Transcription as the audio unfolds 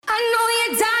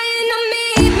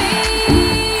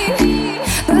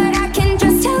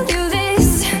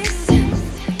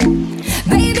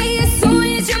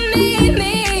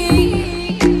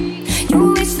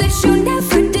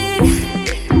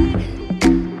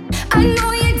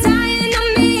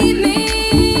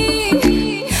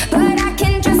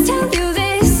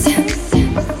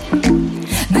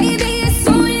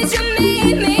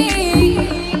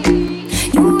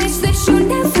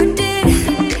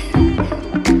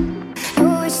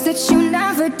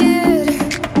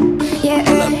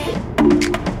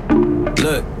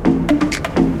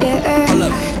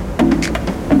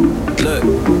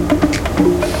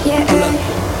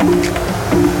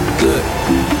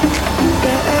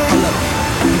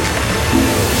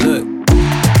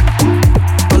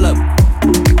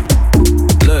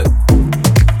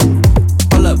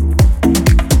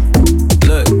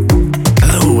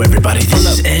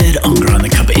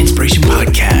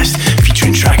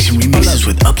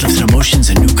with uplifting emotions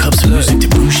and new cups of music to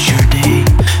boost your day,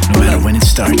 no matter when it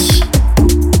starts.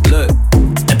 Look.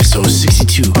 Episode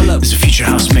 62 is a future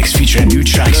house mix featuring new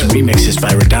tracks and remixes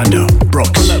by Redondo,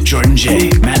 Brooks, Jordan J,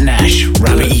 Matt Nash,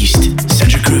 Robbie East,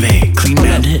 Cedric Groove, Clean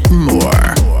Bandit, and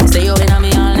more. Stay open on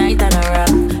me all night and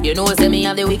around. You know, say me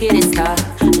have the wickedest car.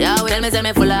 Yeah, tell me, say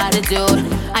me full of attitude.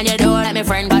 And you don't let me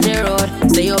friend by the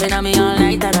road. Stay open on me all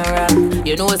night and around.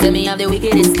 You know, say me have the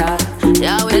wickedest car.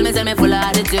 Yeah, tell me, say me full of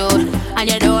attitude. And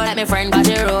you don't let me friend by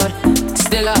the road.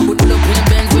 Still up, pull up in the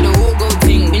Benz with a whole gold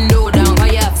thing. Window down,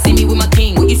 why you have see me with my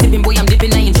king? What you sipping, boy, I'm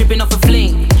dipping, I ain't tripping off a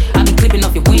fling. I be clipping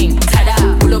off your wing.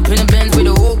 Tada, pull up in the Benz with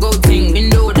a whole gold thing.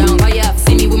 Window down, why you have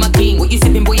see me with my king? What you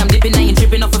sipping, boy, I'm dipping, I ain't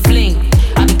tripping off a fling.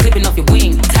 I be clipping off your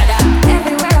wing. Tada.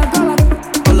 Everywhere I go,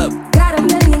 pull up. Got a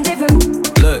million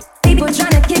different look. People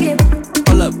tryna kick it,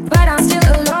 pull up, but I'm still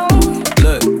alone.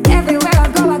 Look. Everywhere I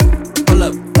go, pull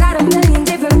up. Got a million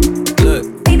different look.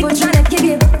 People tryna kick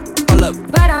it, pull up,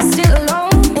 but I'm still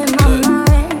alone in my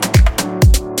mind.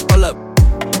 Pull up.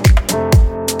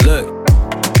 Look.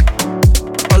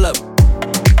 Pull up.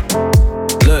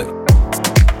 Look.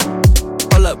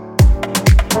 Pull up.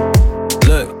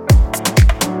 Look.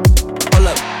 Pull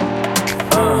up.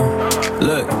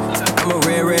 Look. I'm a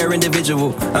rare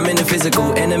individual. I'm in the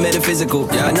physical and the metaphysical.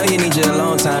 I know you need you a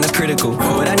long time, that's critical.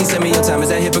 But I need some of your time, is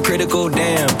that hypocritical?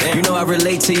 Damn. You know I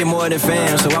relate to you more than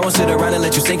fam. So I won't sit around and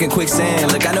let you sink in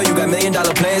quicksand. Look, I know you got $1 million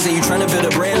plans and you tryna build a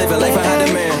brand, living life behind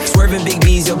the man. Swerving big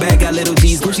B's, your bag got little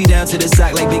G's. Gucci down to the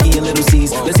sock like Biggie and Little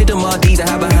C's. Let's hit the Maldives and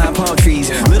hide behind palm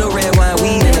trees. Little red wine,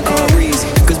 weed, and the car breeze.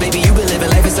 Cause baby, you been living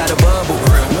life inside a bubble.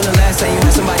 When the last time you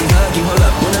had somebody hug you? Hold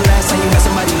up. When the last time you had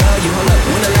somebody love you? Hold up.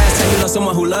 When the last time you know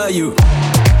someone who love you?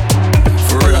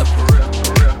 For real up.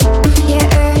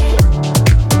 Yeah.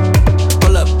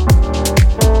 Pull up.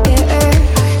 Yeah.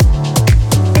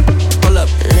 Pull up.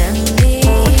 Let me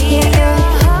hear your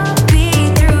heartbeat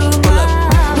through my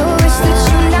eyes. The wish that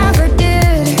you never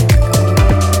did.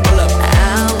 Pull up. I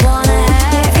wanna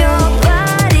have your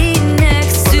body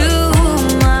next to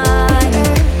mine.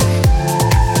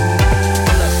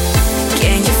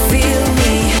 Can you feel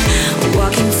me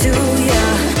walking to ya?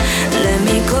 Let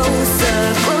me closer,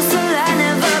 closer like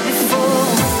never before.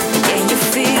 Can you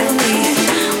feel me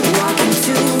walking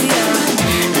to ya?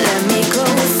 Let me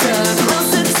closer,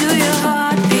 closer to your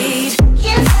heartbeat.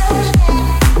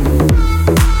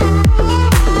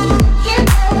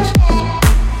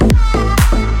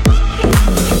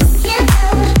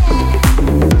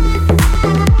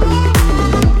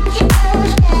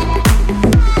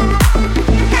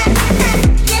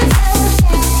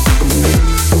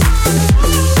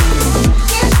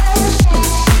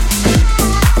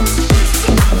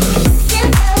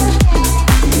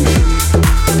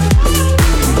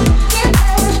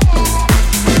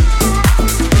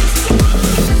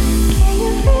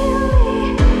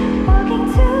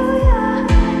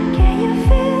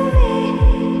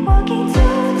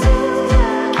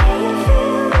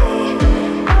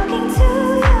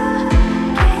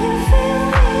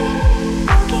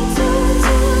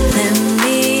 Let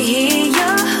me hear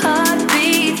your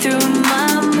heartbeat through my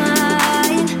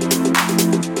mind.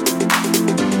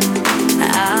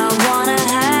 I wanna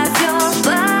have your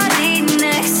body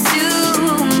next to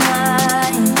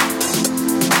mine.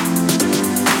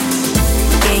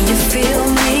 Can you feel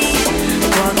me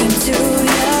walking to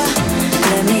ya?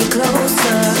 Let me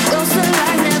closer, closer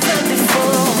like never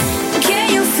before. Can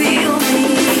you feel me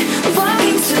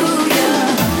walking to ya?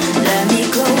 Let me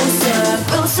closer,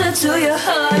 closer to your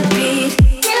heartbeat.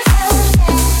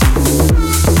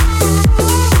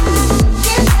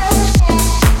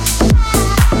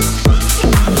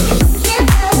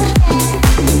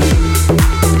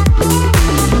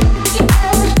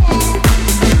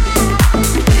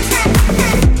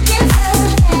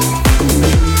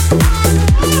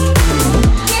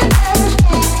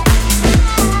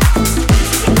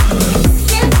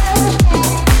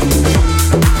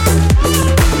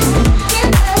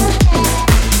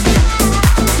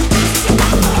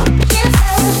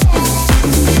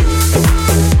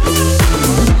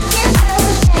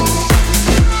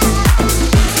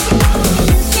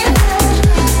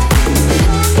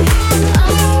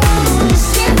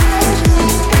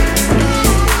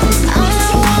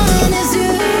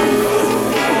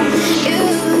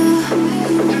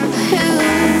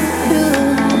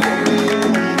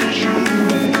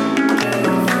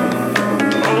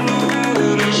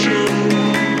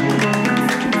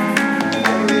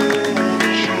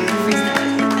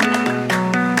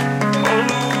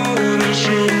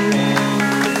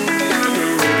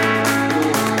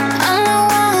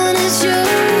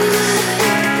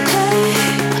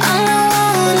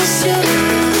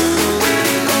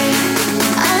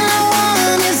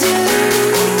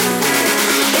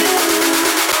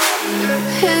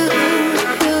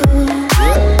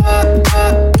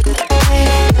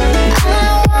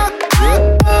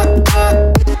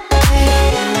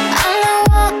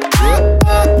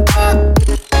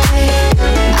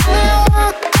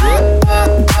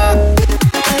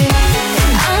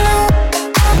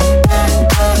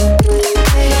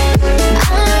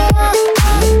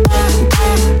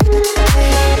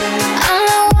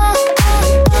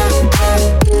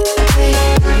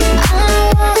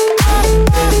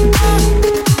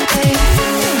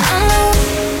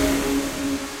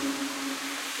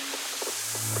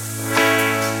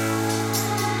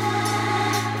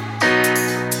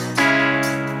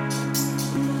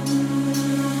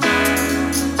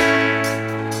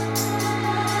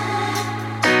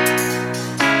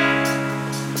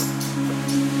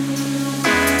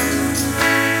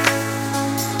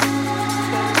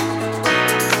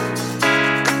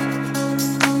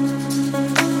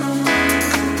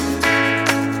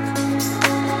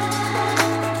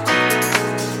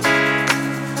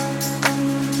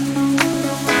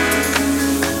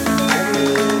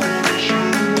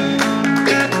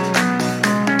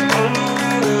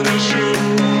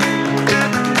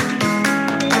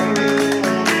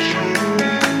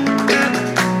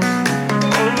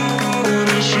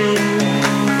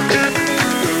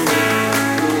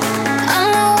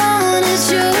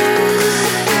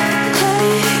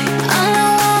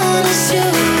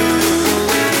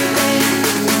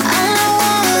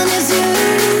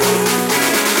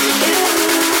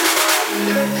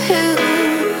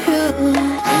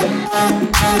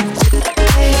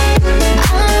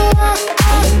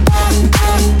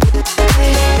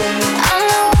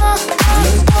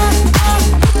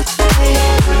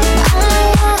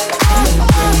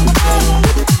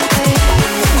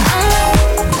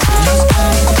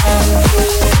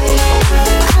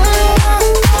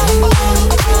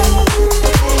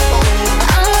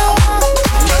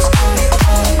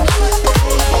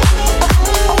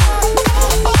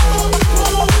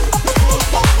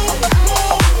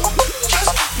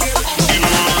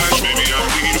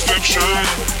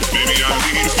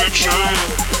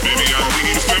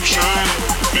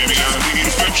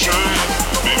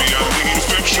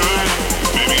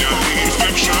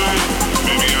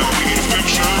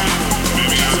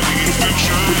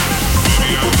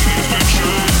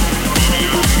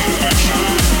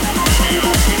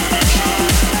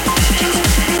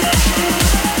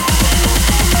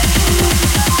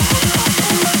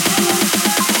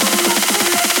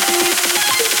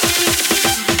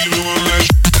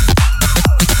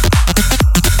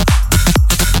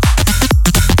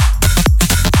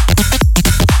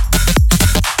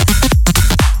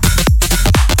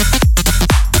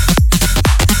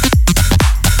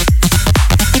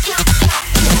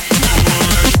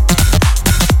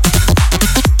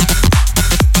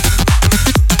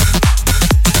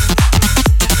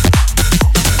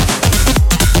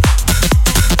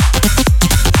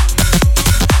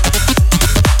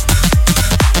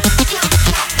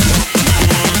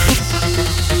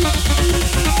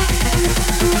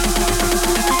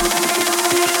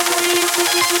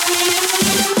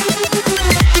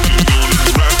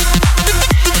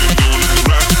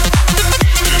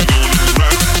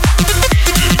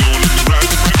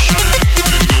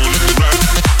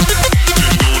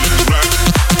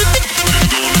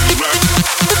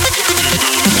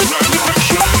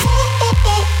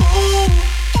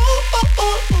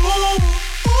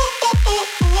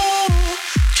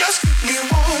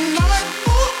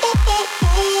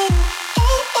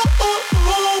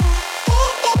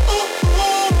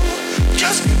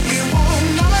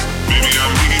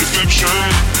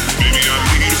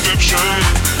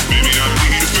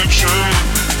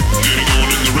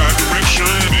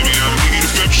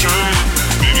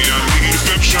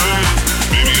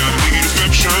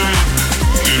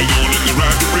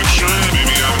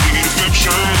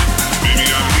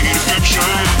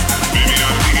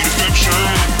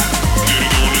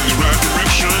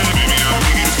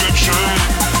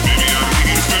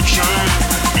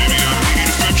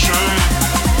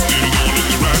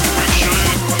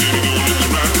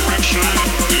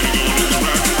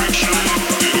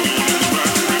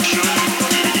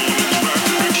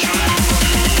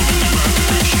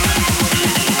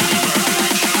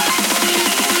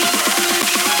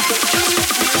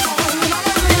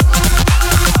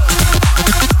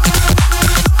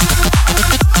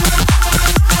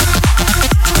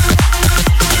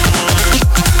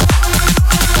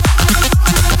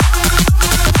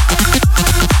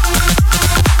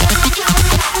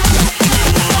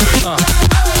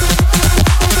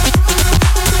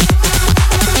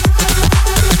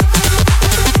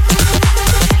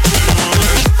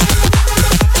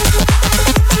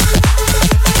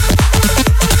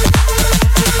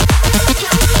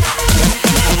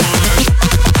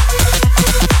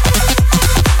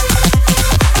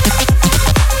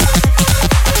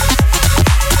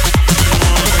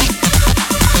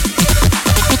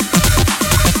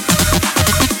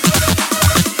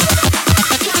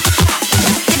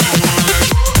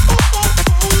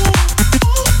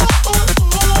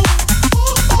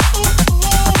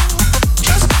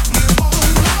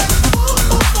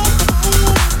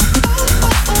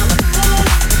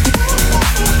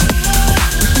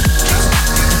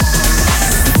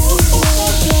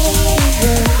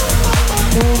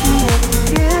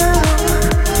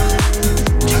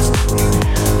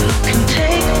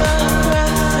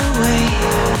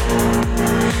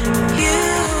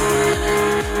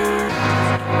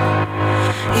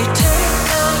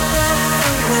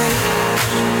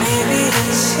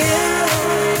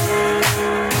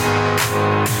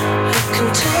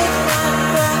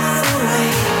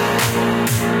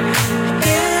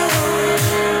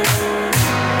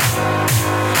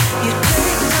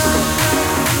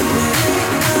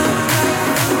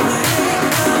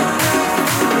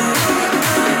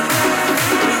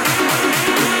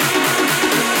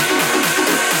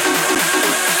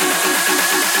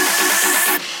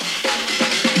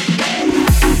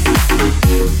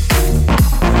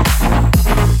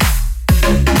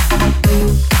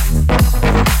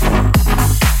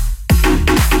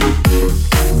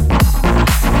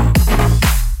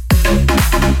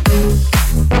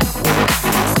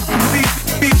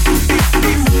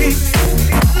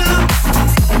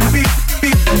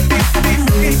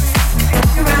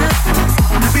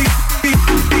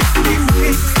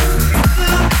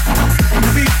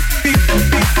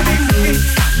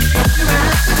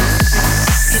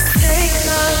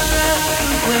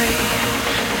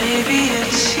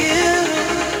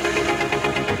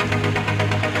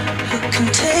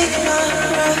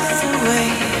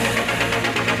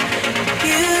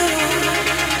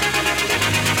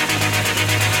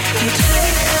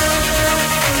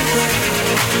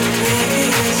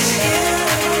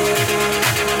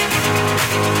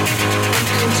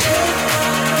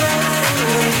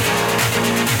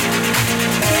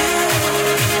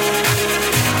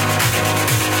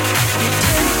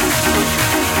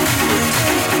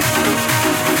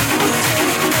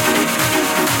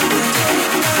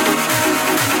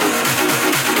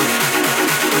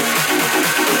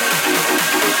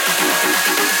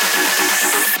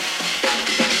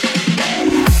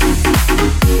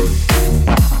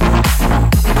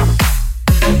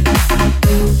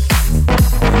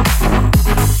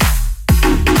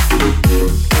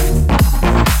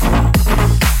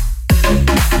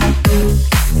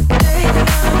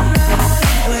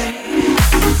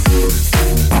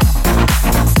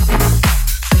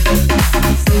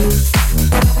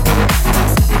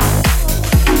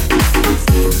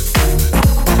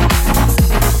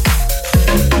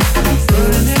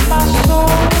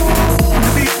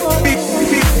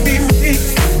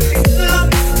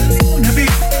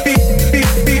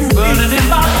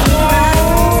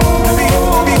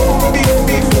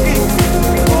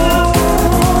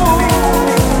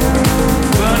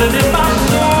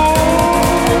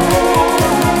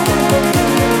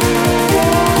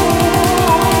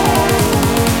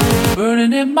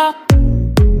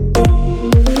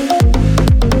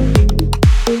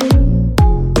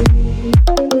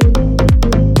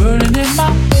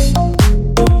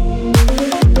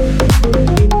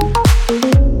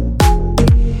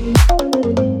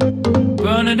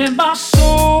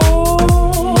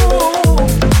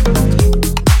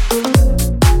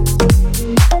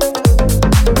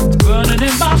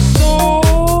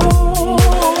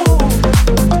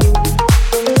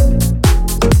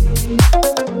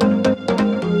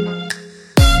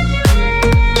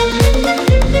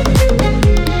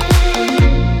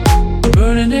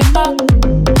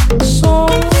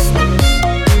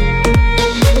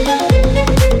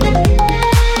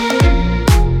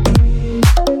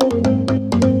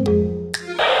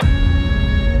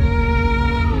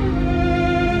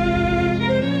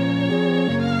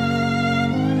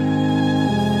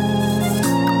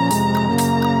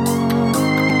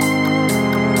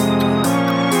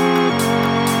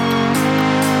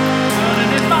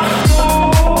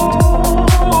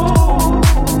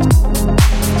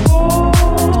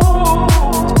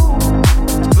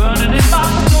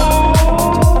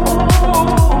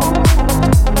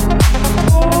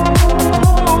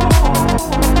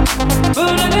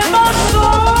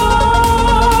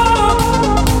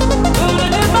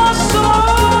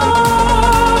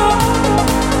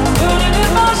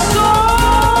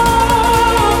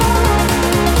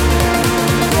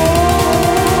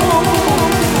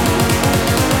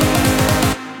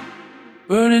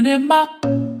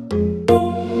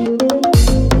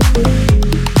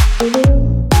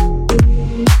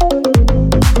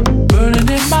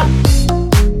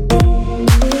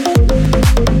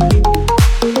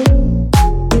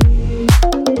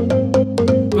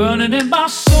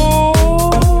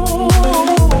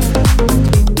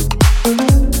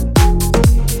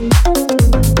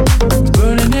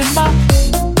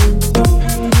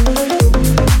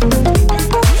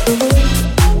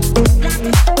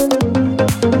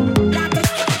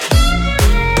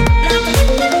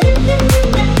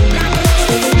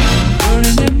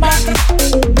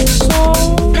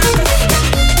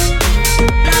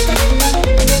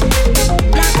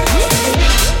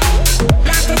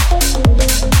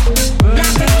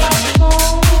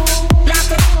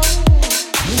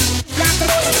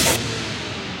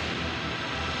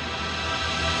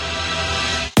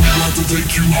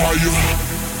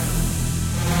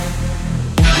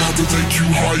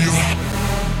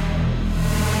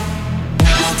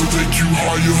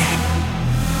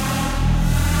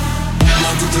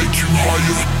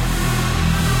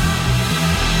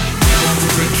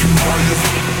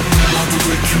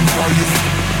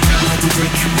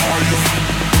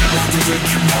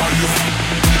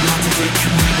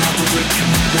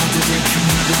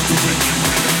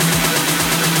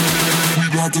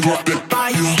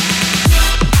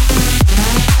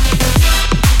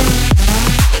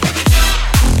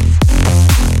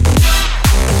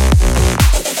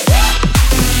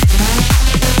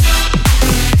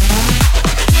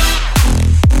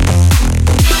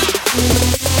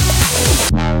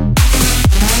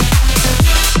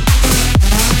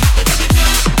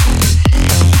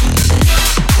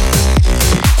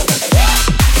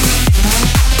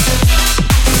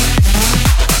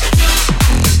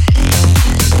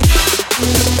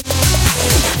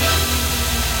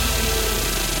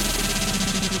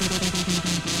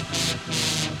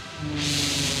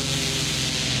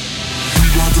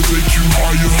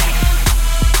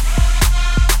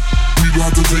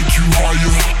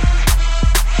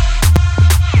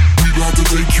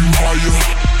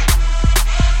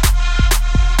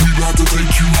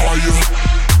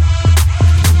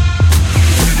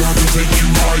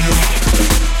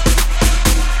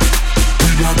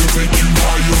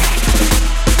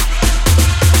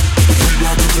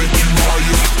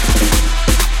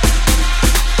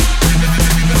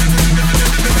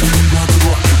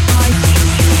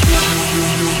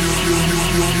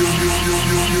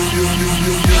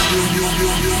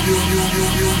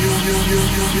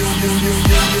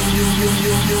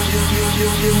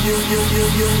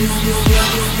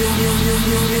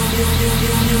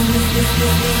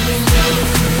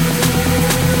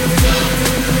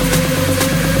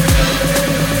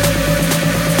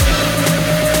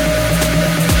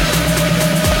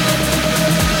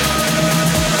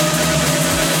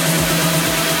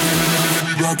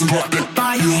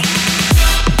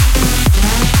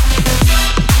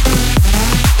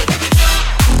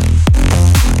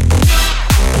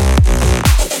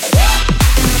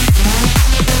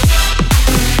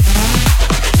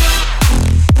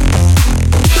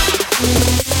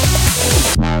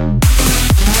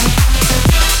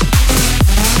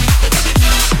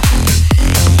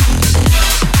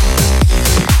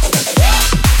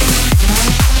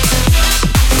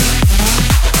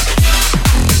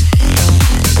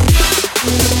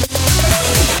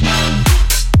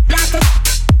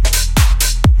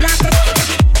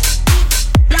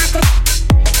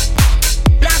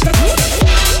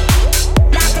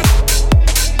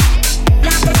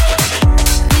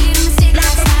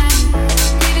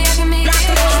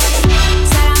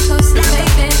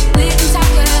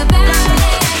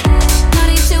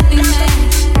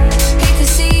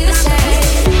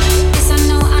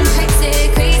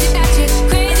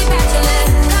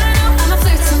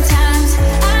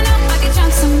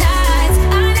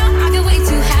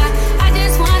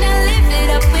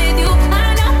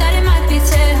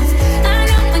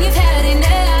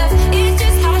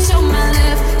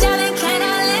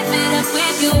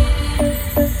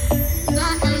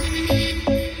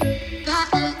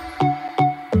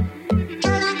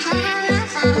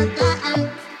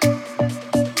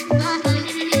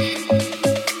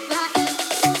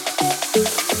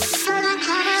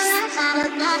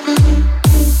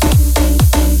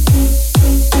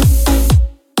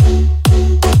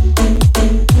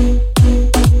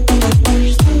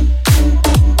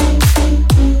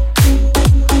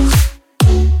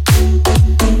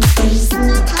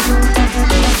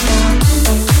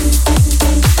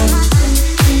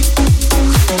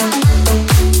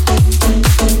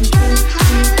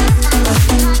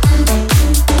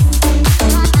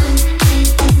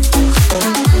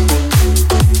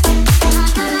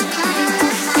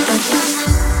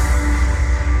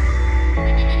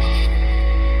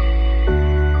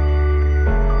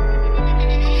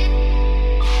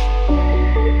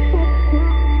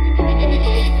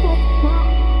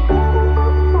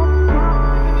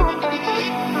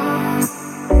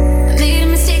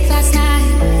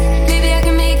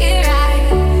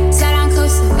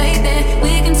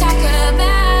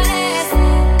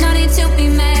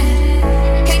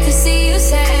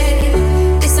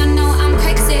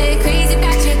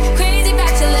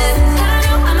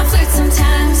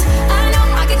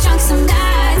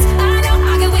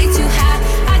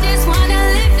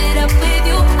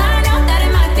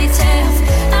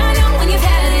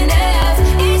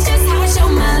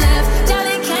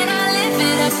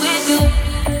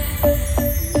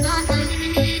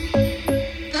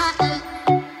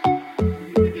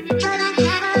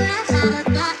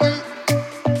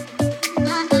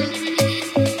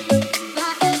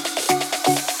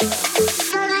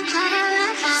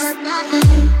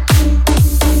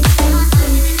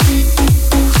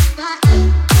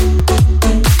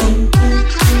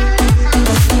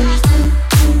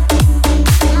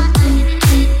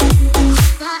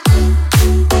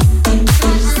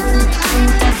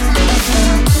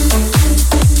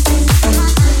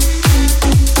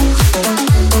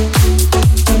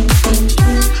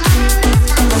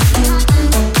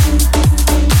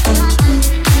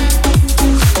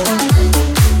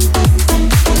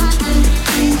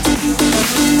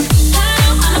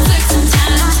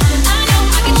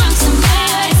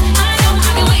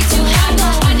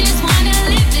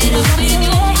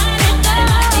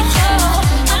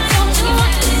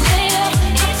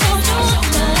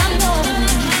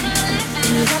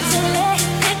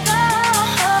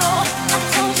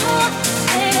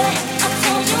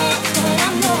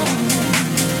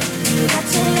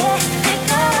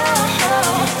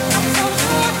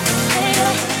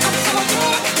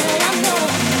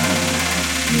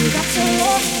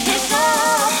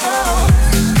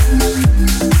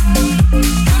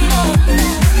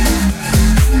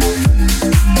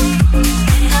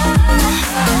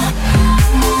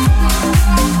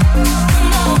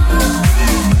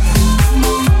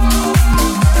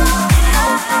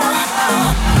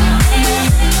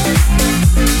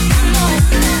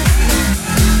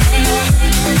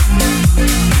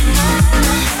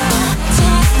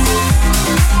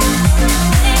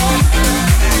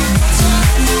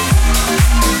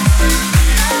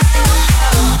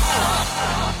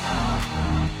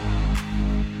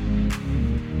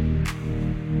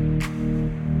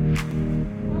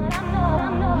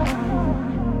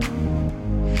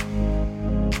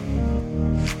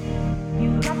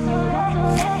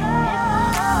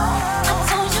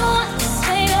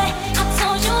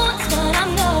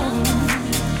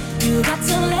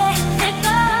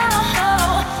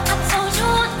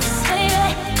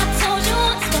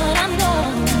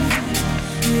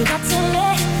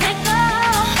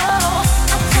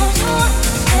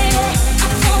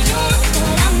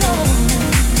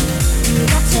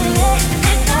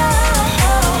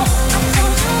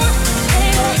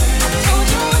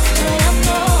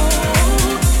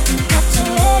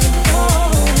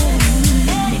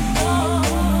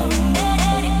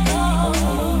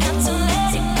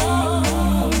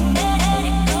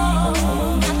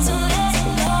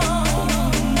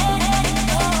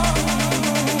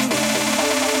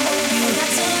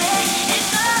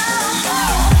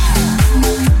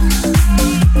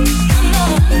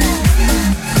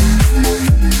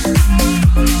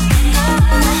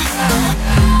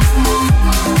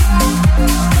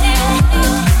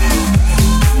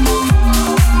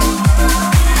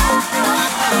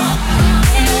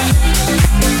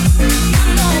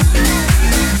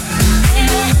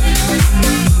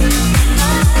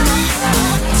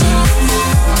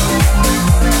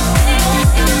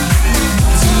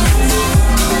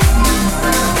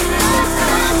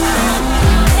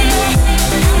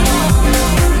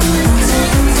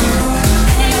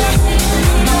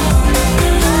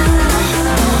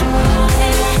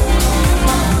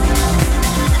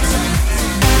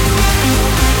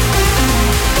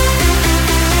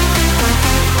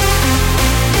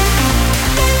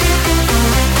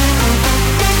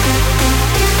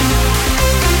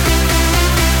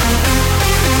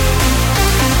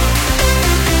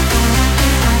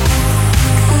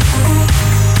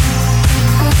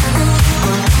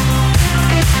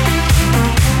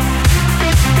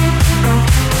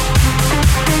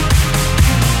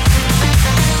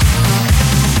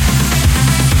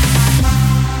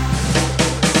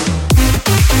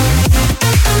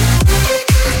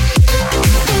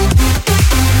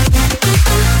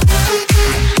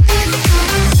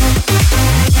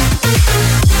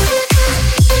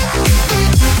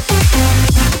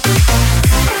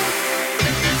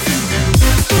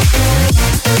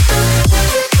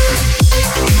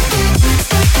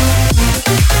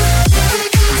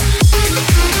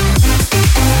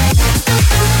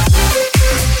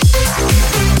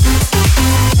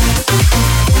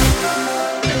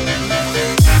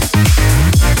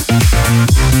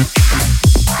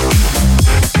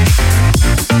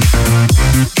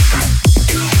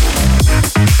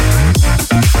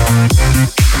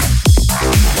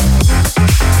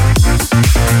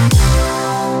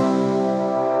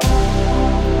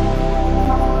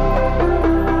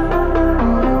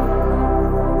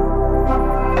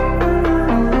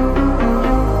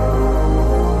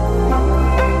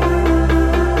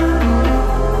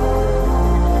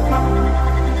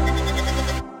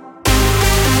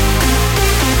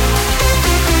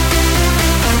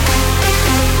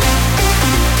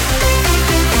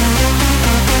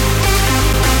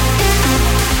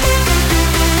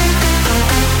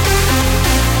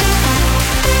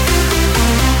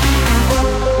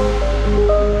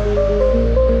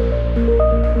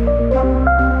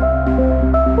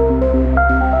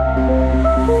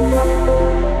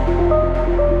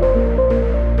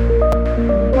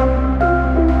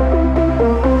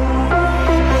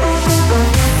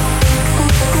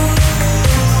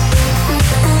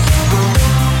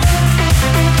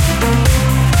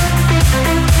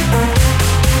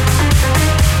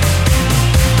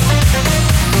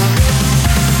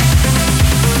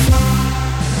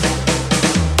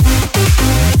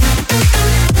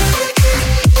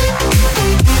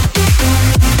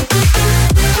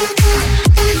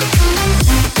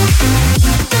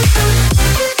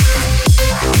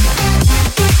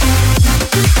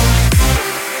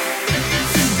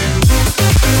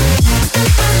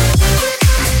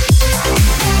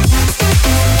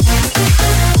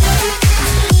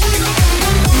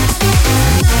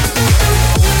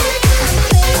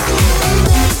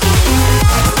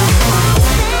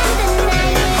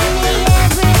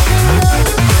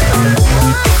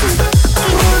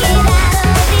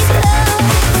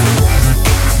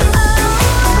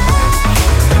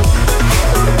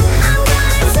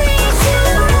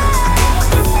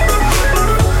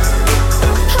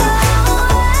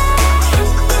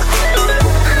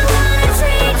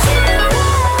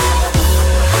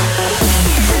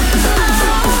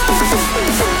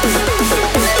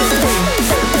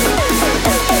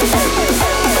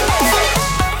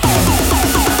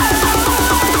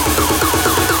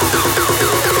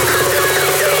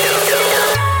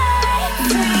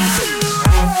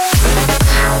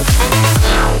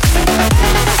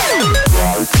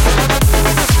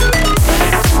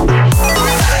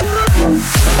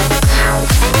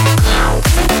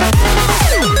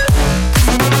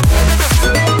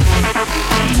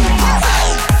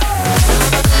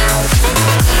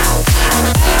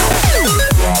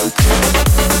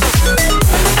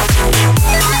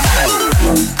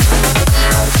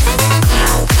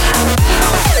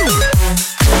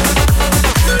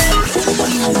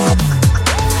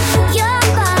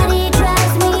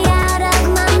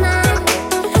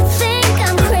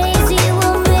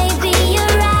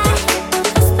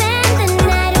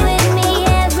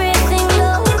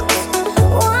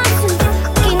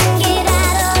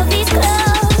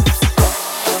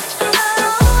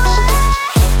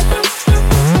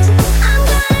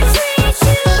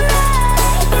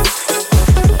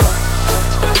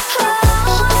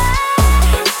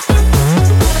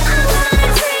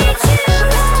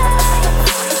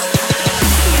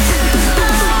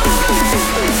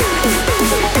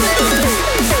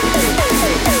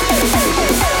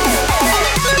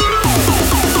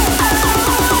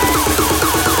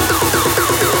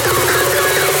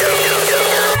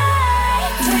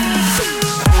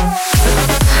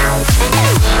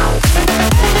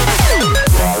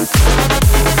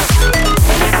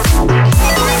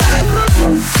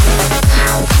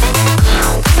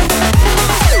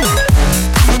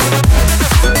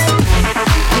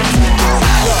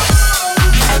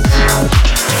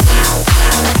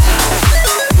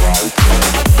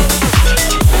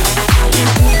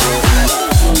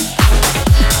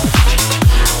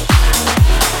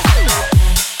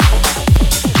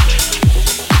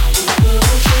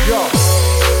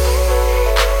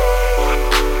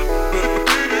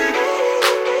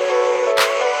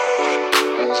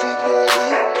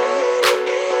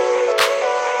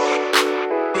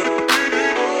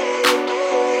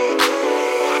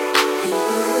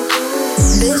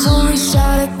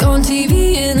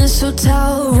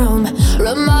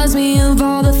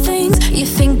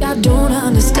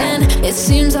 It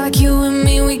seems like you and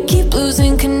me, we keep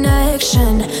losing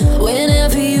connection.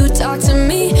 Whenever you talk to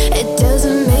me, it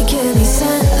doesn't make any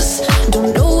sense.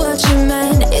 Don't know what you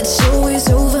meant, it's always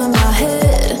over my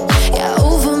head. Yeah,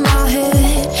 over my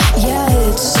head. Yeah,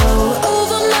 it's so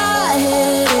over my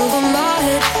head, over my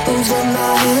head, over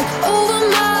my head, over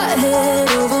my head,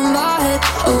 over my head,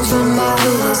 over my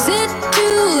head. Is it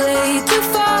too late, too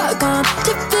far gone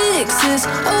to fix this?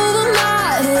 Over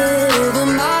my head, over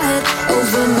my head,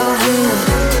 over my head,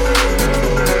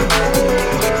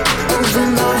 over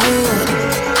my head,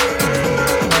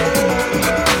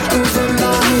 over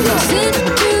my head. Is it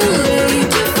too late,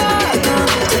 too far gone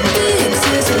to fix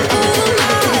this? Over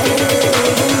my head,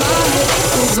 over my head,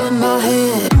 over my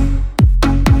head.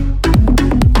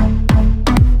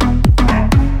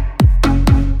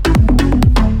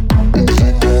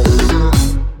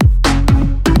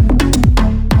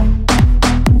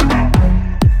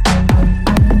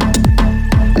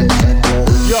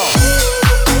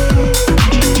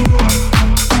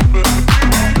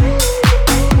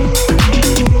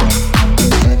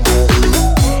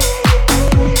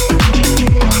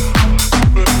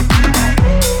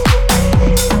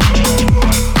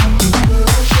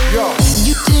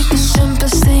 You take the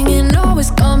simplest thing and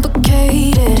always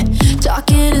complicate it.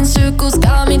 Talking in circles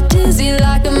got me dizzy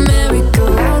like a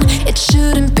merry-go-round. It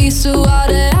shouldn't be so hard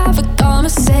to have a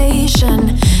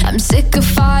conversation. I'm sick of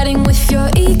fighting with your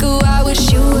ego, I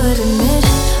wish you would admit.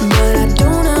 But I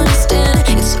don't understand,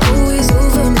 it's always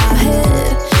over my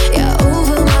head. Yeah,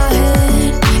 over my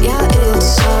head. Yeah,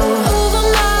 it's so over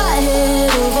my head,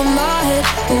 over my head,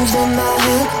 over my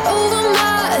head, over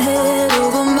my head,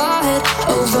 over my head,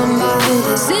 over my head.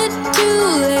 Is it too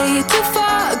late, too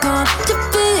far gone to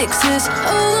fix this?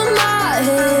 Over my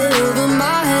head, over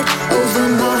my head, over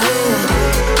my head,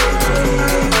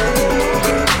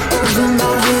 over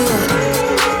my head,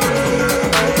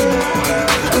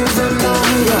 over my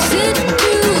head. Is it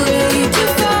too late, too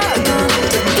far gone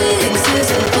to fix this?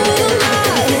 Over my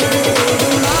head,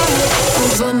 over my head,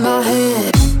 over my head.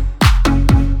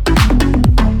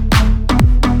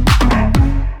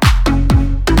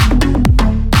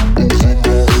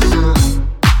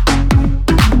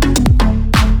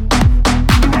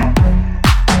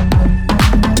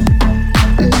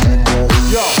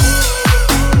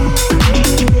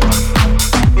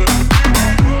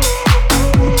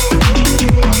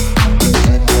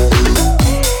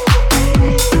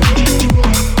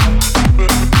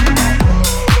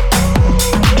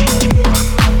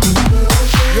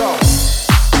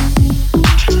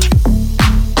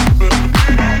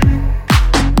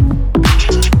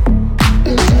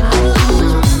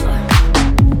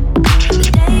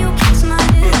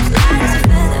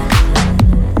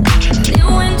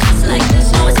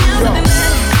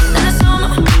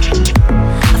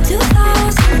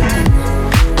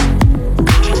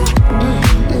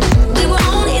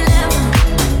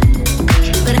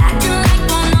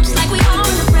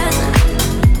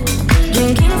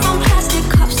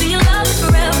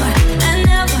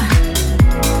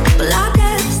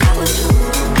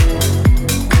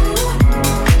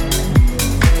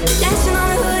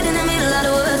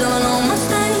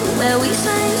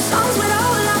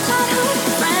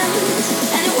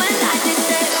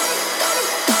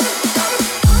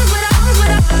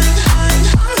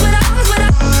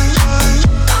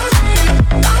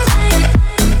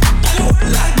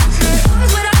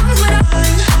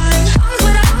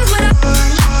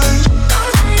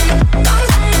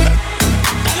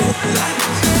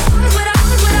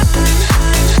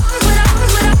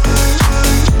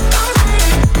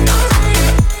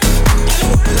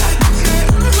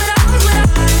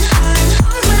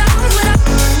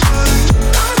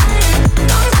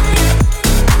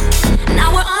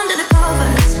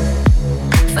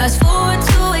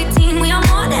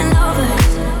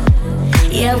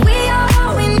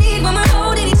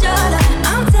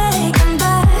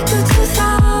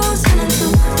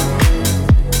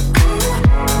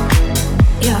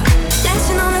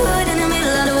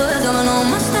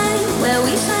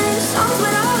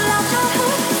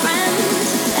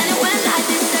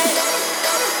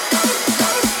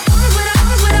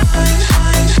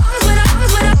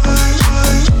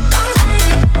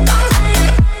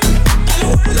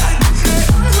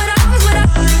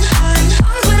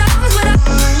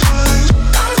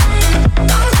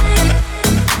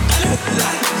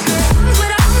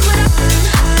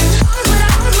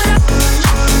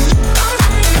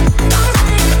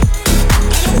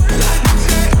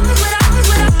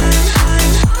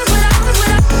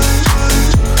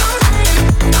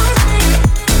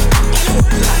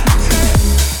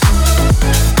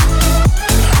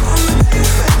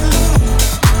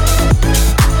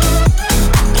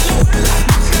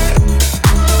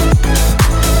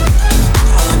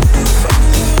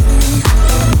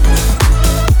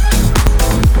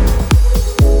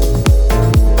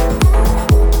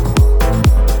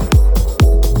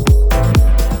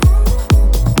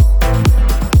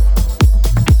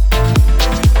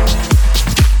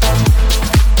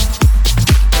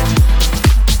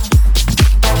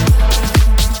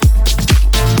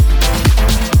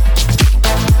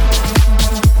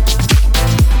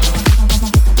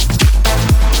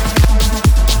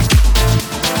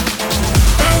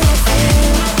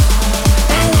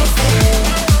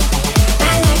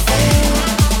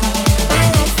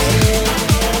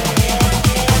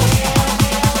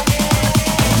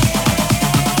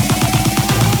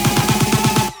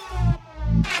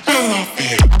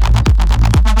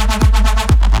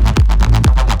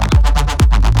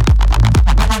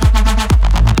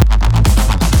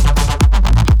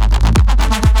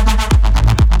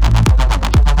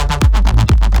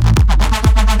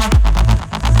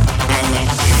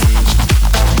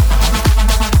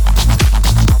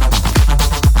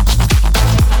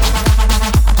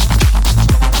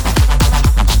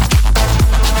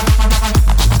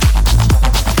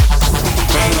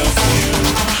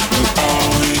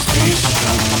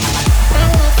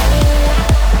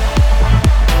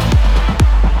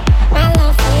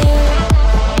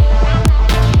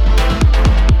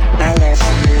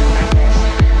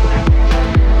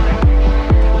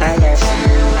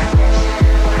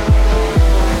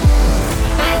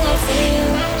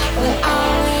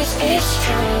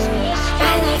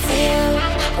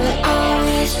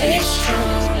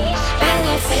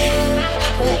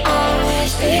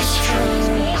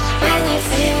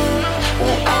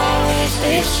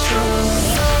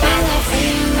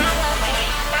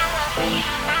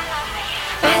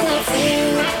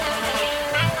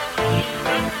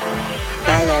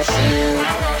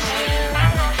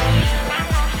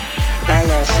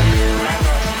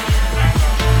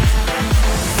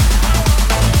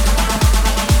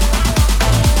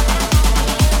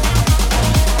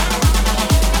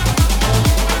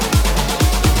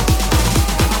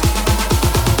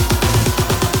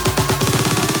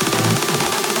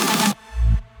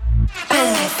 I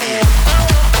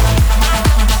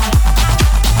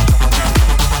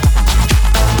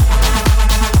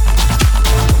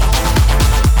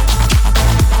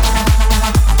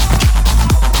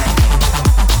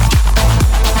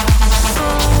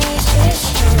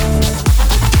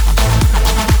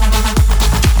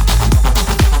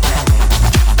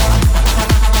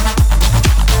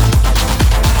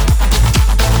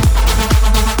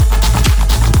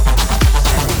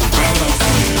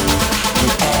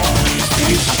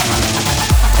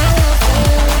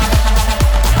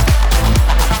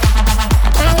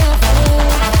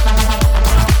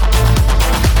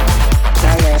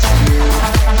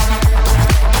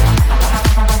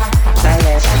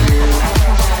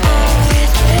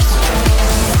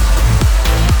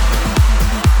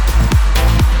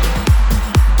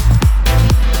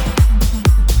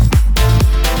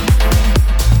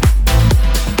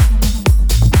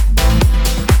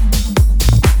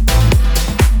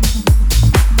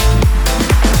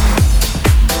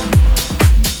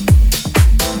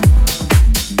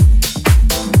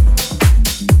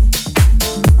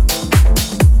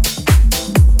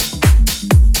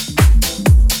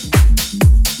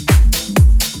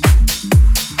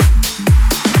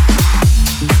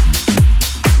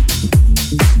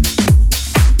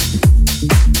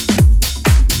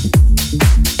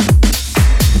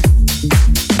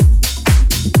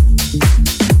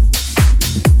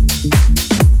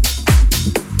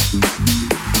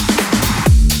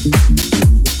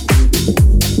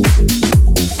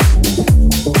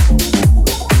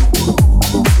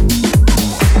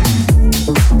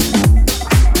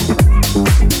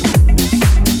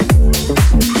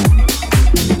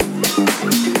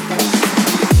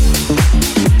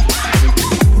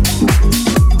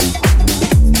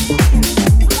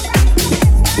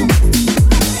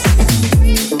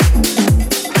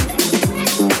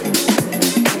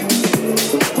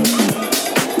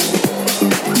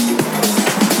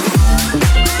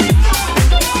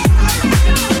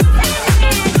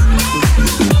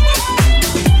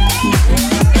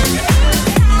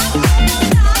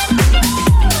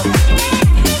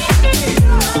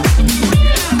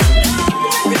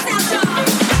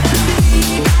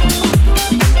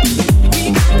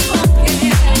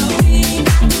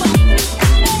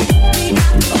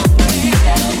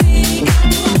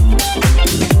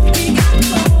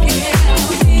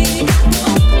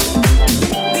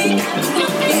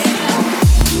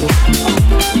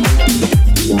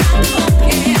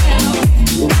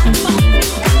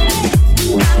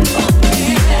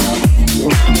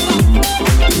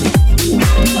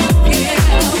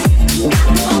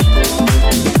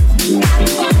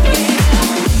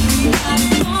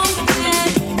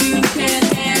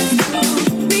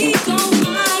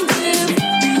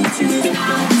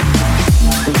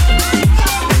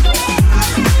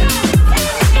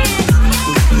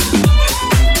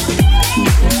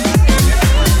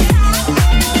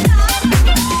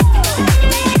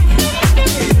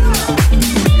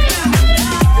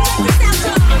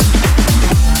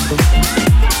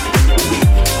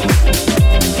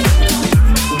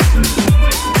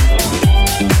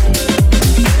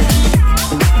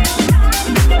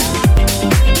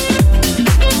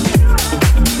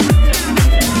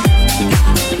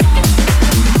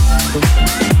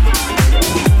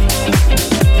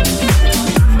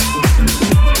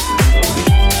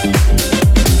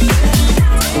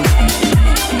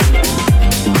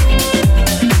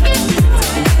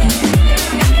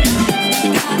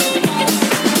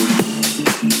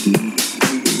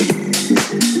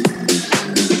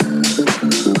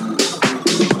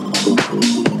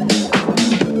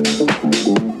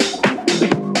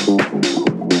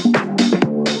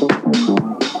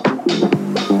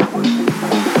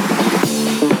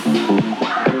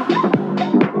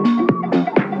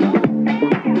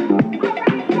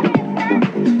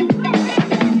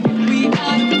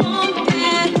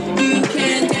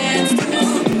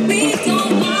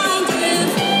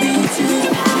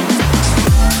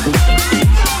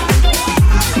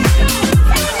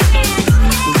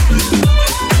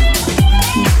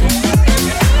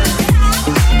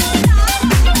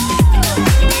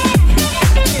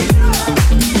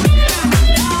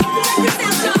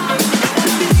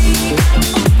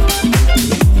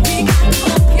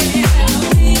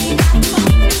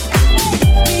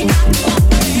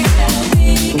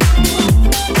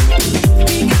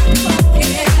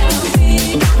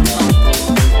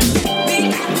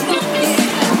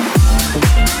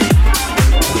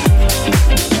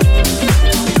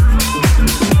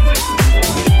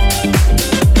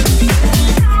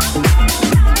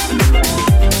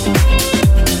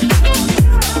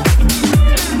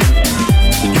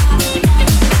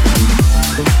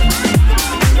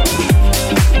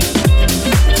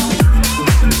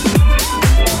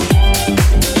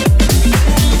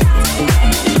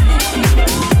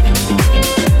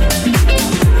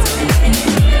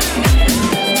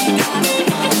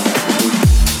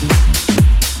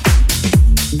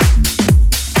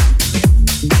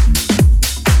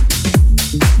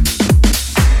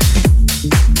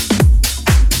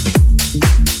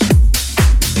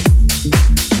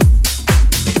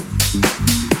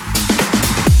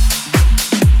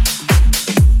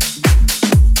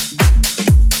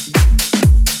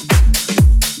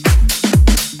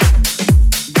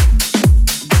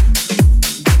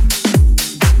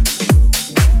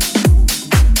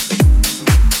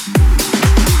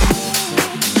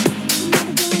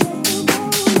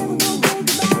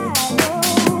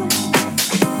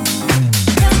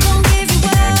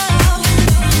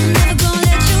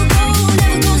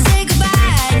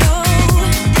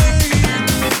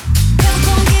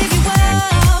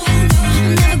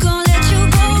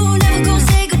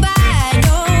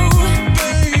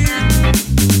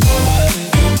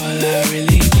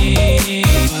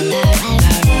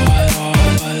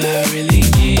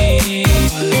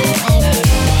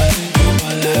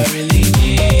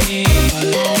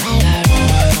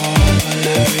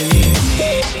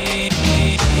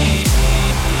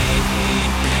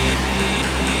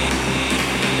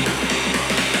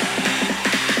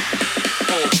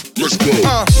Let's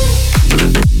go.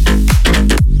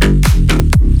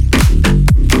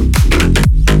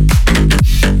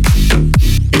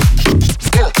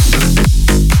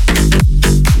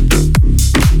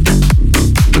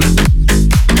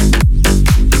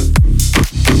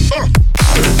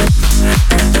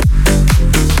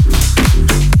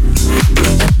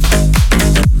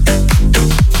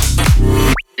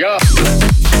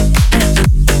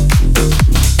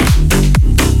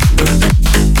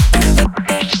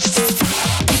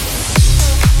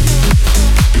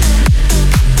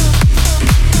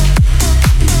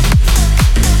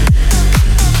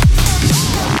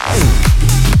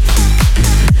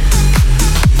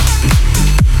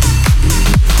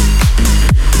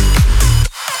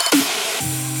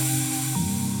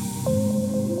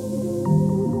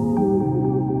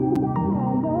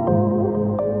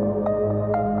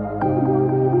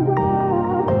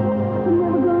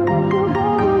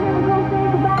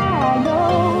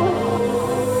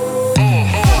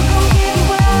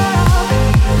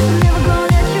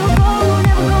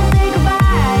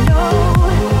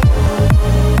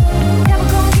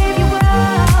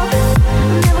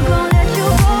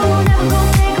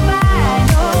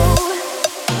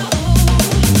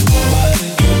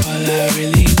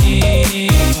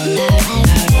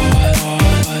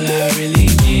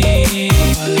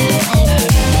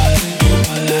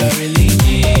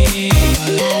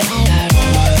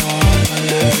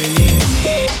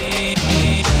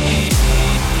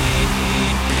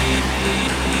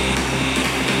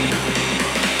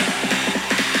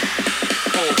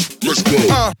 Let's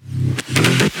go.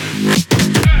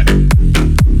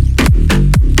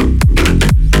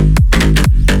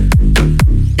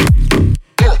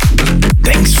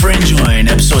 Thanks for enjoying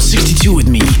episode 62 with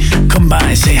me. Come by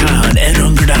and say hi on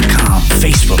edhunger.com,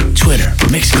 Facebook, Twitter,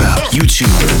 Mixcloud,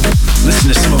 YouTube. Listen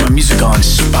to some of my music on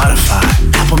Spotify,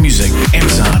 Apple Music,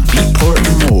 Amazon, Beatport,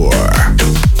 and more.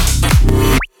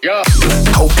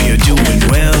 Hope you're doing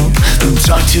well.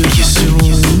 Talk to you soon.